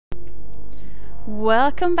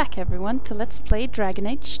Welcome back everyone to Let's Play Dragon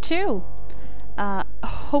Age 2.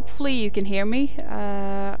 Hopefully you can hear me.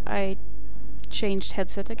 I changed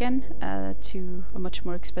headset again to a much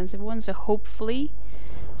more expensive one, so hopefully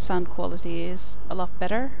sound quality is a lot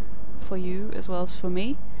better for you as well as for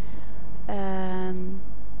me.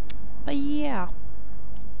 But yeah,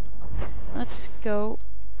 let's go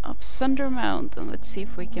up Sunder Mount and let's see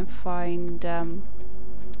if we can find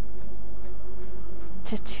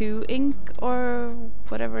tattoo ink or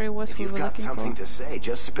whatever it was we were looking for. If you've got something to say,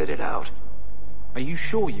 just spit it out. Are you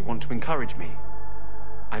sure you want to encourage me?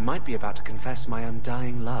 I might be about to confess my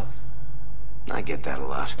undying love. I get that a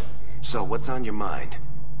lot. So what's on your mind?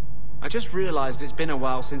 I just realized it's been a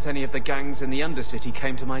while since any of the gangs in the Undercity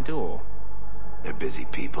came to my door. They're busy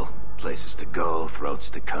people. Places to go, throats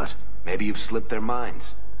to cut. Maybe you've slipped their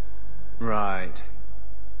minds. Right.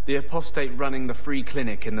 The apostate running the free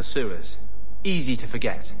clinic in the sewers. Easy to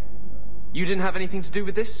forget. You didn't have anything to do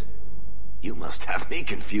with this? You must have me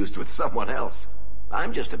confused with someone else.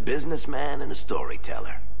 I'm just a businessman and a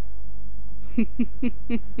storyteller.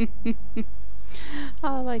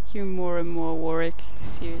 I like you more and more, Warwick.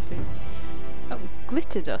 Seriously. Oh,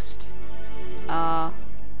 glitter dust. That's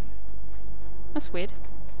weird.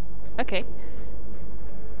 Okay.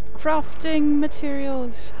 Crafting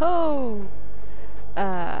materials. Oh!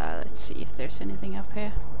 Let's see if there's anything up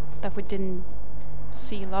here that we didn't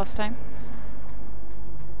see last time.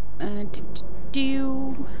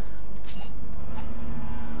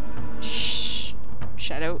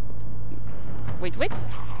 Shadow. Wait.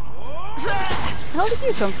 How did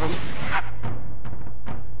you come from?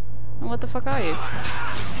 And what the fuck are you?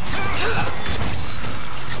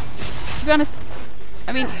 To be honest,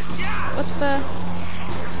 I mean, what the?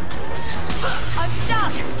 I'm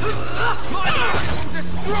stuck! I'll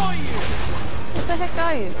destroy you! What the heck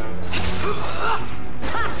are you?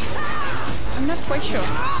 I'm not quite sure.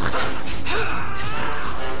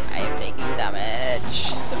 I am taking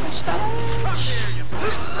damage. So much damage.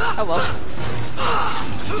 Oh well.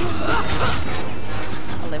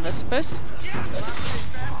 I'll live, I suppose.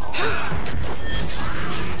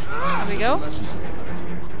 There we go.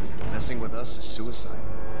 Messing with us is suicide.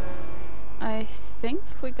 I think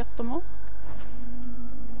we got them all.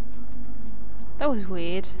 That was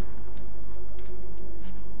weird.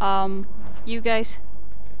 You guys,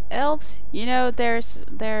 elves, you know there's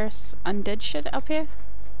undead shit up here.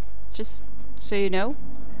 Just so you know.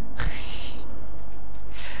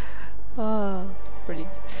 Oh, brilliant.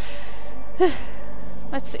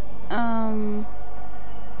 Let's see.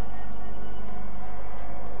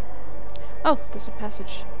 Oh, there's a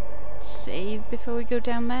passage. Save before we go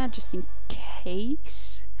down there, just in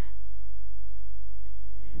case.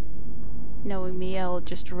 Knowing me, I'll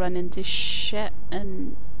just run into shit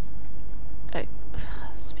and... Oh,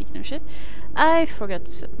 speaking of shit, I forgot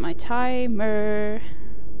to set my timer.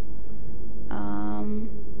 I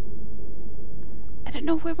don't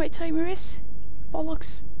know where my timer is.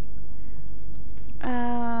 Bollocks.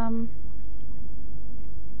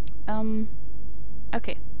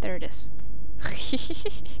 Okay, there it is.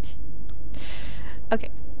 Okay.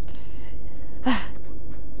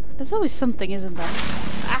 There's always something, isn't there?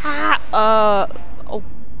 Oh.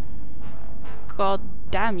 God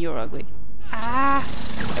damn, you're ugly.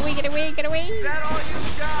 Get away. Is that all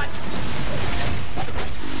you've got?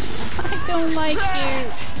 I don't like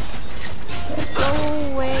you. Go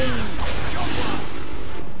away.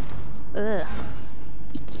 Ugh.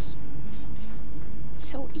 Icky.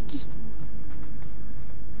 So icky.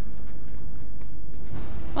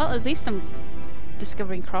 Well, at least I'm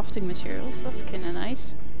discovering crafting materials. That's kinda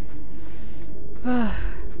nice.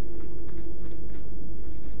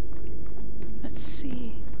 Let's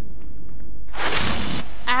see.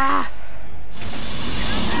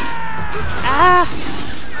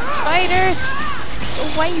 Spiders!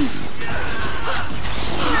 Away!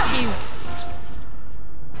 Thank you.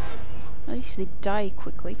 At least they die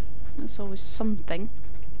quickly. That's always something.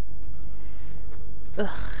 Ugh.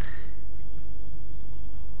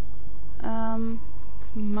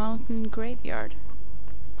 Mountain Graveyard.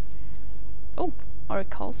 Oh,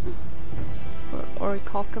 Orichalcum. Or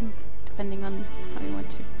Orichalcum, depending on how you want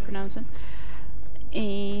to pronounce it.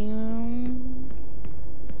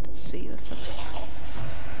 Let's see what's up there.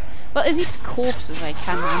 Well, at least corpses I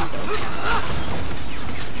can handle. It's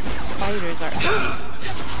just the spiders are...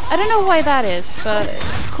 I don't know why that is, but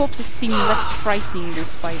corpses seem less frightening than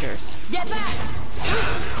spiders. Get back!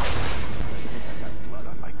 Blood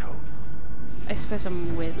on my coat. I suppose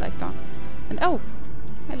I'm weird like that. And oh,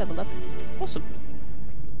 I leveled up. Awesome.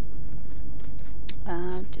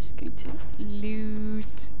 I'm just going to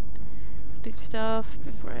loot stuff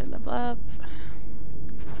before I level up.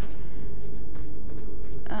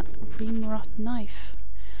 Cream wrought knife.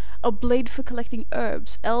 A blade for collecting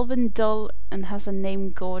herbs, elven, dull, and has a name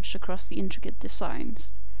gorged across the intricate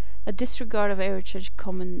designs. A disregard of heritage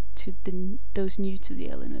common to those new to the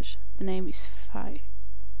lineage. The name is Fai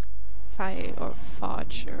or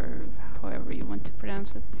Fudge, or however you want to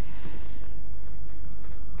pronounce it.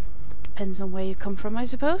 Depends on where you come from, I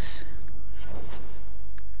suppose.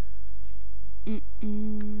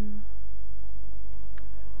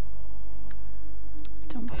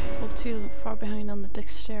 Don't fall too far behind on the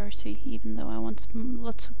dexterity, even though I want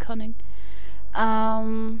lots of cunning. Do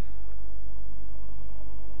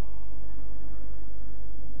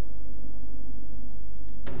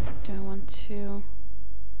I want to...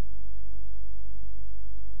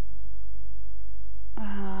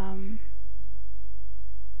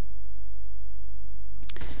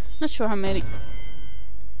 not sure how many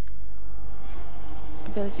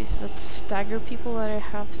abilities that stagger people that I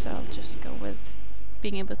have, so I'll just go with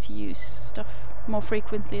being able to use stuff more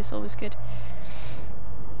frequently is always good.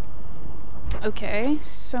 Okay,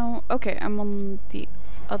 so I'm on the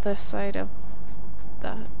other side of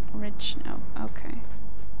that ridge now. Okay.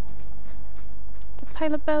 It's a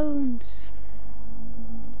pile of bones.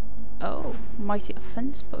 Oh, mighty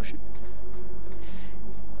offense potion.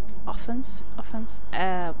 Offense?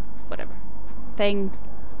 Whatever. Thing.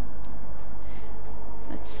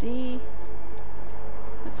 Let's see.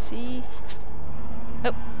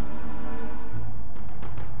 Oh.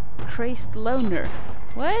 Crazed loner.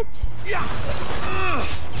 What? Yeah.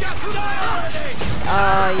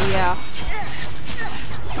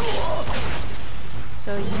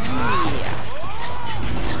 So yeah.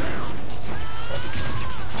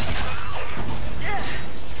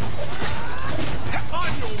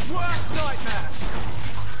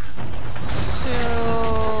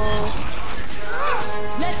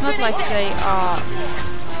 It's not like they are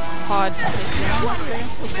hard to take down.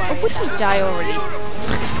 Or would you die already?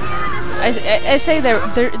 I say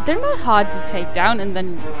they're not hard to take down, and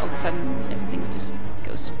then all of a sudden everything just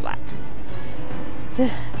goes splat.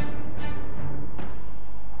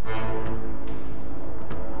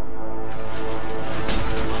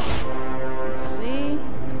 Let's see.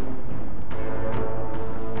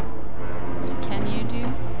 What can you do?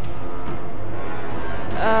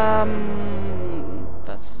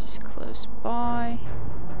 That's just close by.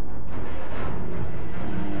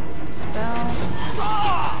 Let's dispel.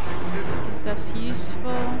 Because that's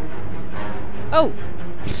useful. Oh!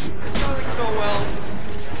 It's going so well.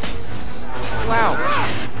 Wow.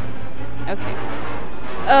 Okay.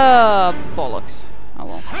 Bollocks. Oh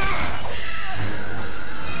well.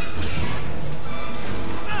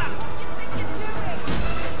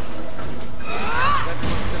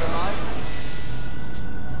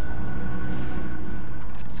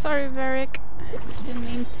 Sorry, Varric. Didn't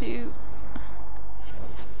mean to.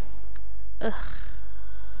 Ugh.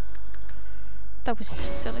 That was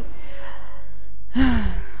just silly.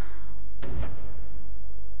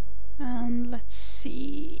 And let's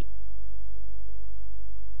see.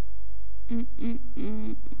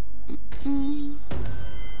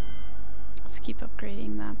 Let's keep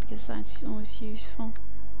upgrading that because that's always useful.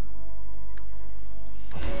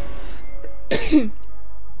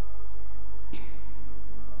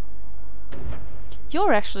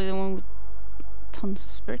 You're actually the one with tons of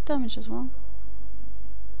spirit damage as well.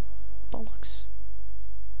 Bollocks.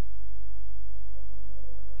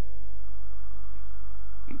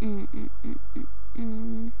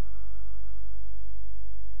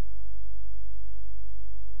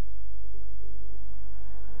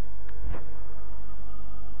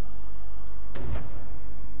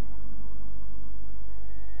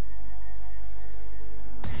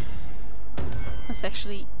 Let's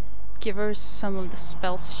actually give her some of the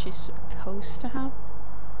spells she's supposed to have.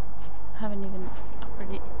 I haven't even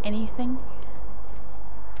upgraded anything,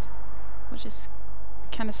 which is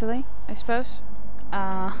kind of silly, I suppose.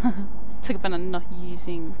 Talk about not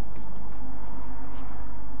using.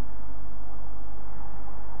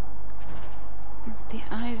 The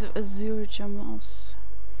Eyes of Azure Gemals.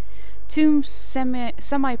 Two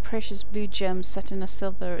semi-precious blue gems set in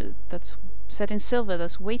silver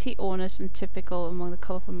that's weighty, ornate, and typical among the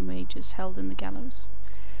colorful mages held in the gallows.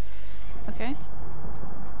 Okay.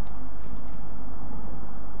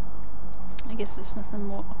 I guess there's nothing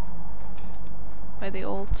more by the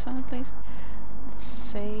altar, at least. Let's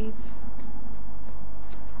save.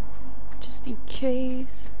 Just in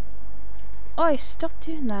case. Oh, I stopped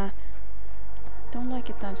doing that. Don't like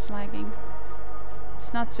it that it's lagging.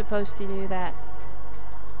 It's not supposed to do that.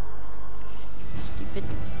 Stupid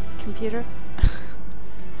computer.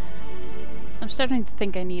 I'm starting to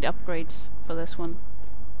think I need upgrades for this one.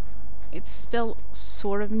 it's still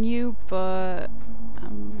sort of new, but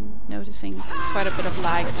I'm noticing quite a bit of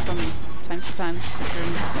lag from time to time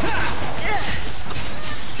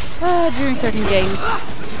during certain games.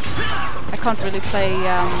 I can't really play,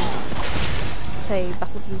 say,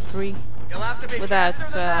 Battlefield 3 without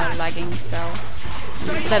lagging, so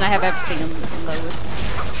then I have everything on the lowest.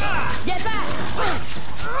 Get back!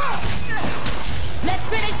 Let's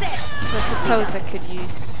finish this! So I suppose I could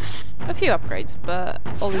use a few upgrades, but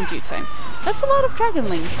all in due time. That's a lot of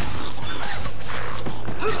dragonlings.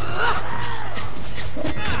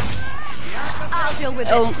 I'll deal with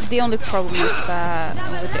it. The only problem is that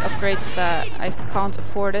with the upgrades that I can't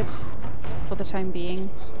afford it for the time being.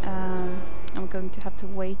 I'm going to have to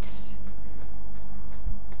wait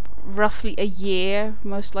roughly a year,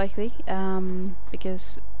 most likely,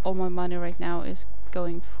 because all my money right now is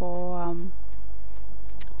going for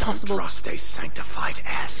possible. Don't trust a sanctified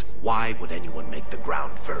ass. Why would anyone make the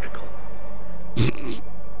ground vertical?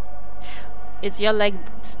 It's your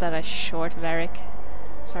legs that are short, Varric.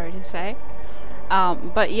 Sorry to say.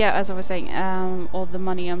 But yeah, as I was saying, all the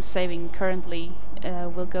money I'm saving currently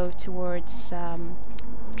will go towards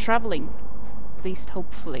traveling, at least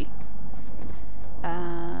hopefully,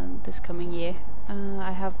 this coming year.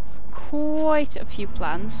 I have quite a few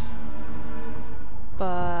plans,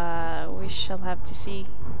 but we shall have to see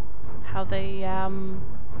how they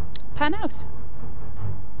pan out.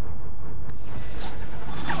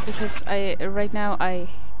 Because right now I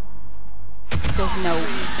don't know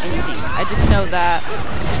anything. I just know that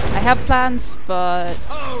I have plans, but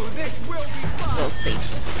we'll see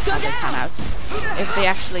how they pan out. If they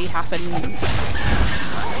actually happen.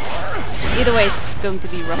 Either way, it's going to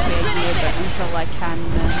be roughly a year, but until I can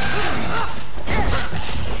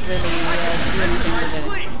really do anything with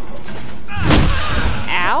it.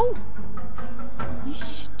 Ow! You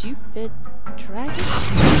stupid dragon.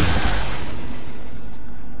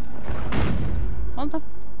 Well, that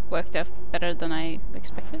worked out better than I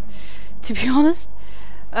expected, to be honest.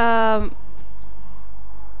 Was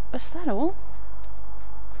that all?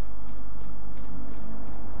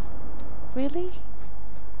 Really?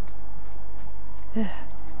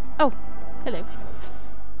 Oh, hello.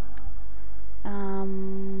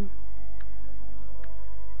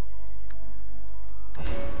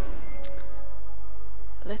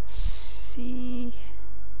 Let's see.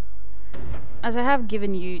 As I have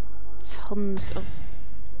given you tons of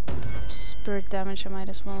spirit damage, I might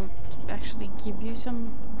as well actually give you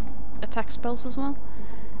some attack spells as well.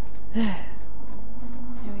 Here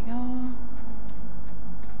we go.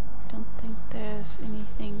 Don't think there's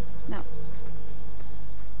anything. No.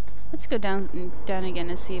 Let's go down again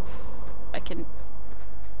and see if I can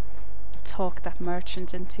talk that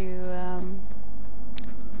merchant into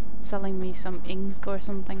selling me some ink or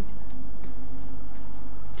something.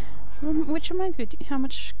 Which reminds me, how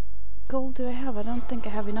much gold do I have? I don't think I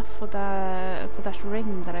have enough for that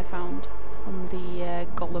ring that I found on the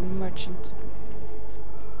golem merchant.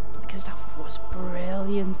 Because that was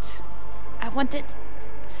brilliant. I want it!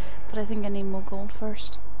 But I think I need more gold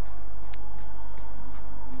first.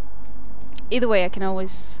 Either way, I can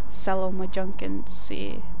always sell all my junk and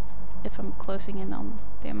see if I'm closing in on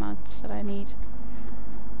the amounts that I need.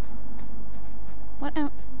 What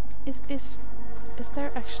is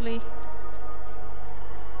there actually?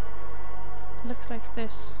 Looks like there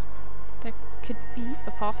could be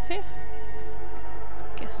a path here.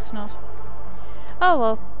 Guess it's not. Oh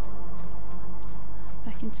well.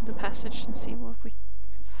 Back into the passage and see what we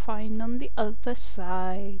find on the other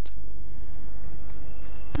side.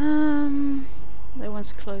 That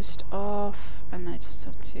one's closed off, and I just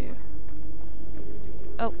have to.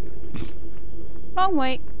 Oh, wrong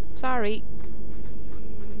way. Sorry.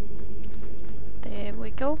 There we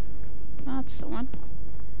go. That's the one.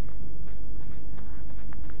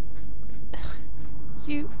 Ugh.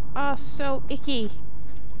 You are so icky.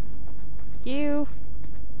 You.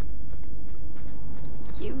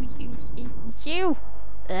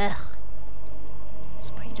 Ugh.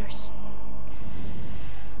 Spiders.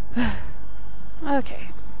 Okay,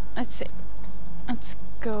 let's see. Let's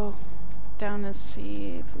go down and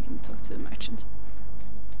see if we can talk to the merchant.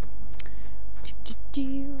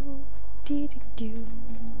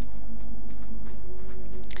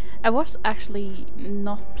 I was actually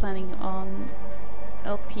not planning on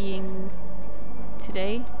LPing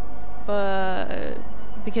today, but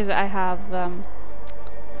because I have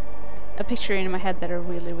a picture in my head that I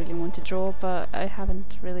really want to draw, but I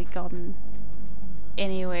haven't really gotten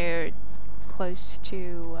anywhere close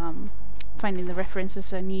to finding the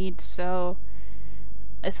references I need, so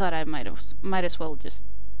I thought I might as well just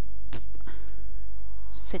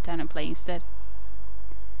sit down and play instead.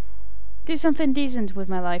 do something decent with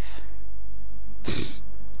my life.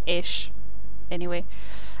 Ish. Anyway.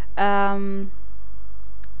 I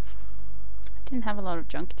didn't have a lot of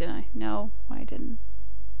junk, did I? No, I didn't.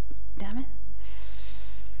 Damn it.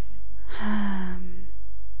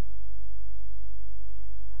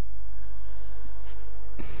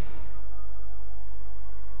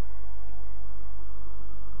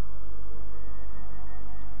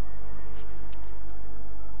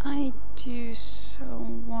 I do so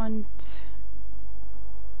want...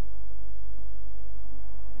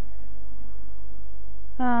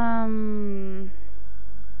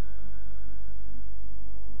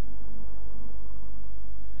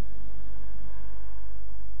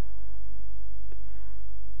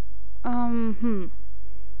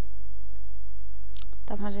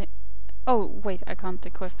 That might it. Oh wait, I can't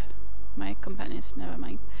equip my companions. Never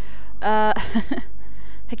mind. I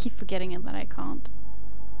keep forgetting it that I can't.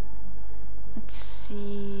 Let's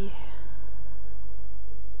see.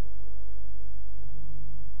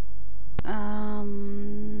 No.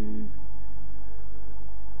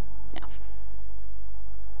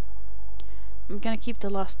 I'm gonna keep the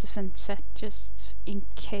Last Descent set just in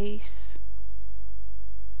case.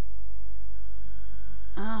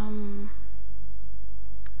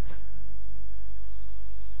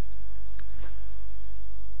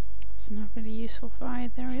 It's not really useful for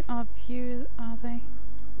either of you, are they?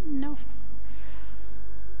 No.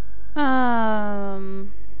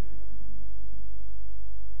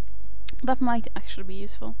 That might actually be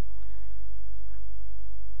useful.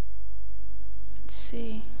 Let's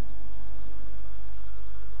see.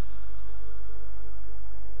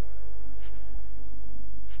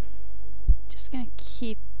 Just gonna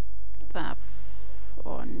keep that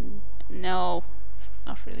on. No,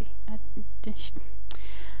 not really.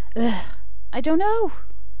 I don't know.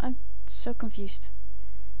 I'm so confused.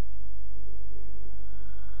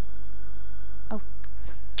 Oh,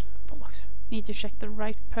 bollocks. Need to check the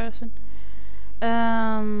right person.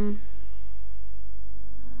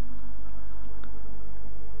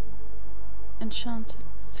 Enchanted.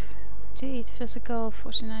 28 physical,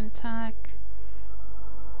 49 attack.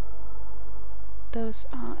 Those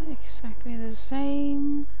are exactly the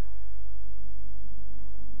same.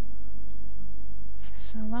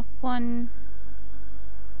 Sell that one.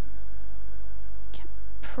 Can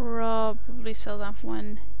probably sell that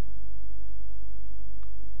one.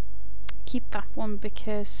 Keep that one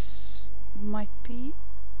because it might be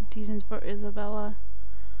decent for Isabella.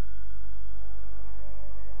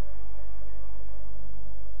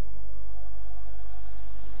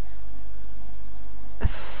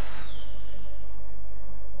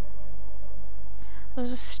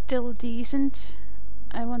 Those are still decent.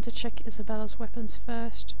 I want to check Isabella's weapons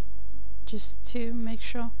first, just to make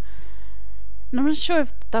sure. And I'm not sure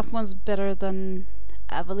if that one's better than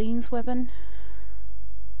Aveline's weapon.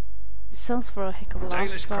 It sells for a heck of a lot.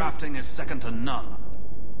 Dalish crafting is second to none.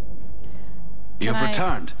 You've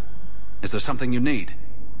returned. Is there something you need?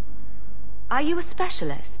 Are you a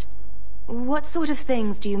specialist? What sort of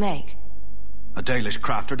things do you make? A Dalish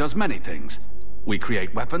crafter does many things. We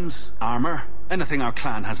create weapons, armor, anything our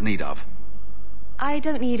clan has need of. I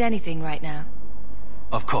don't need anything right now.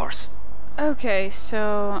 Of course. Okay,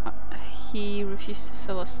 so he refused to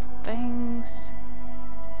sell us things.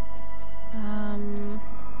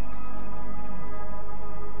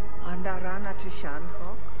 Andarana to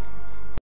Shanho.